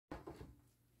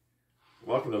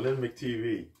Welcome to Lynn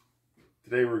McTV.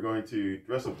 Today we're going to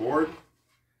dress a board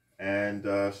and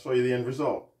show you the end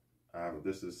result.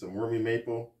 This is some wormy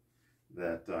maple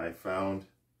that I found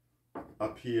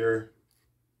up here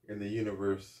in the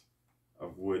universe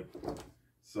of wood.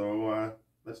 So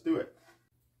let's do it.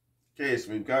 Okay,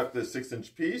 so we've got the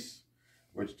 6-inch piece,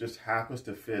 which just happens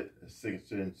to fit a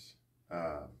 6-inch,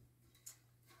 well,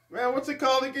 what's it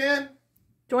called again?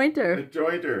 Jointer. A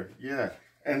jointer, yeah.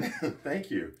 And thank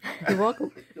you. You're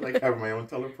welcome. Like having my own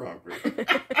teleprompter.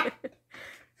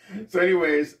 So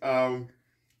anyways,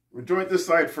 we'll joint this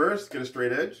side first, get a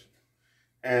straight edge,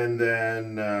 and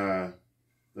then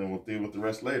we'll deal with the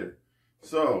rest later.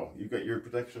 So you got your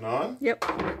protection on. Yep.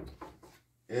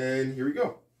 And here we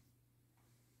go.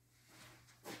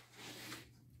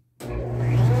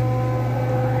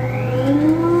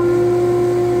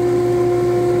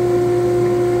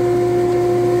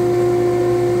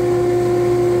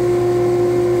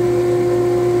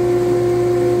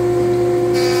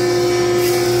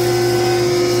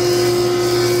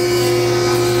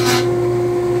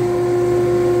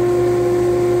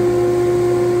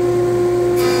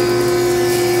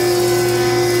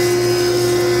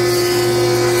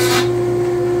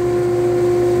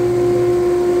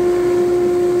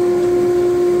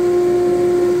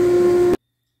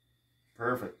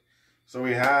 Perfect. So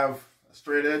we have a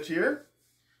straight edge here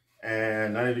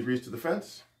and 90 degrees to the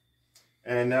fence.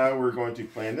 And now we're going to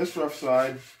plane this rough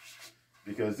side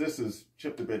because this is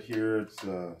chipped a bit here. It's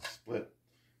split.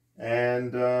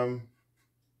 And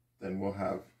then we'll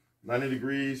have 90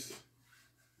 degrees.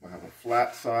 We'll have a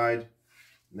flat side.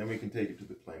 And then we can take it to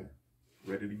the planer.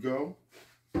 Ready to go?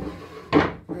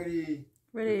 Ready.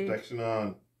 Ready. Protection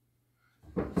on.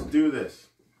 Let's do this.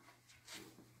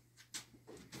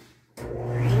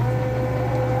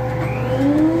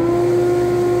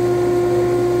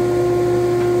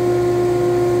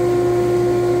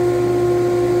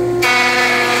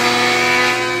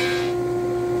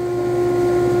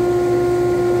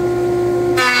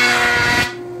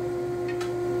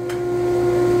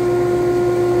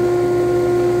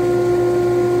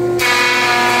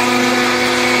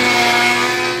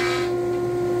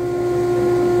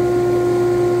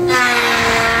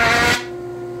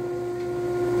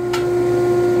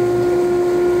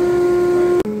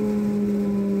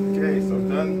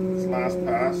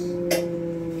 Pass. You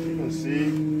can see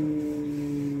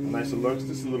how nice it looks.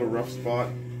 This is a little rough spot,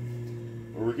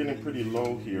 but we're getting pretty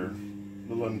low here, a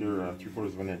little under 3/4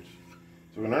 of an inch.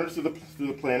 So we're going to run this through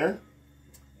the planer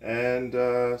and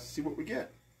see what we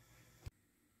get.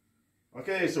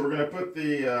 Okay, so we're going to put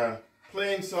the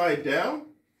plane side down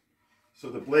so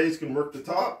the blades can work the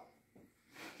top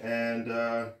and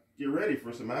get ready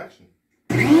for some action.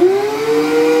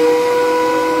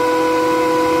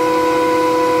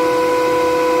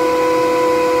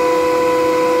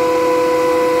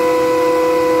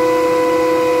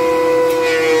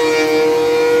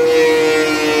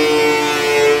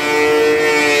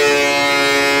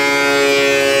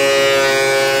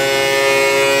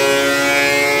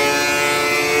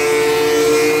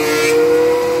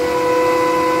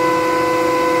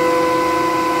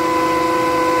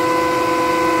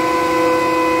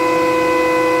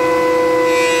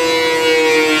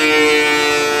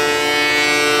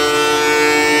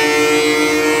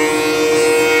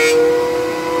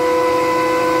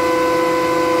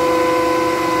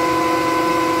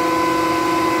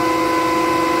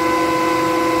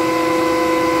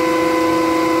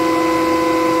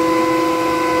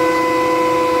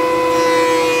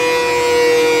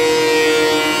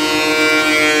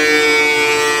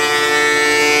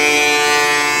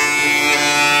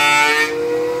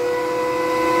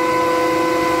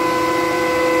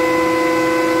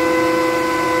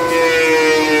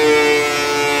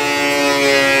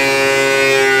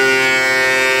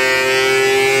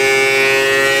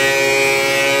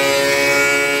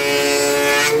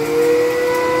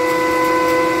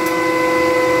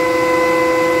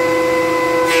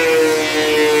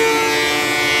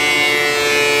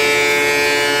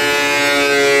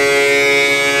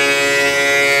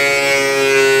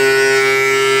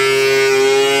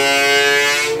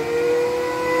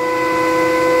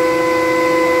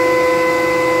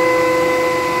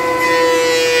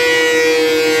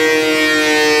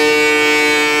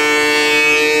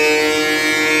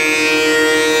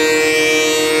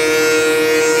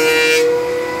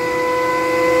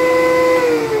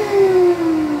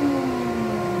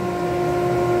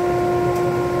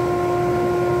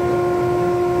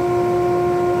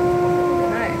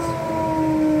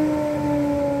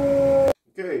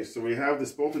 So we have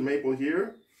this bolted maple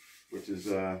here, which is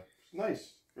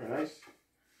nice, very nice.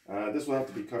 This will have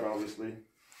to be cut, obviously.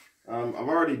 I've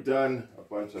already done a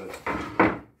bunch of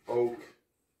oak,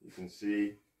 you can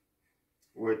see,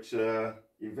 which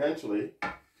eventually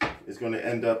is going to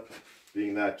end up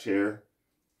being that chair,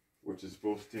 which is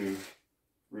supposed to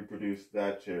reproduce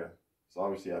that chair. So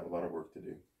obviously I have a lot of work to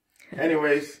do.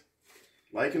 Anyways,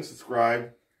 like and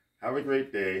subscribe. Have a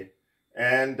great day.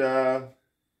 And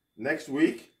next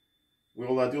week,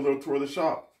 we'll do a little tour of the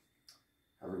shop.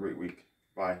 Have a great week.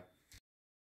 Bye.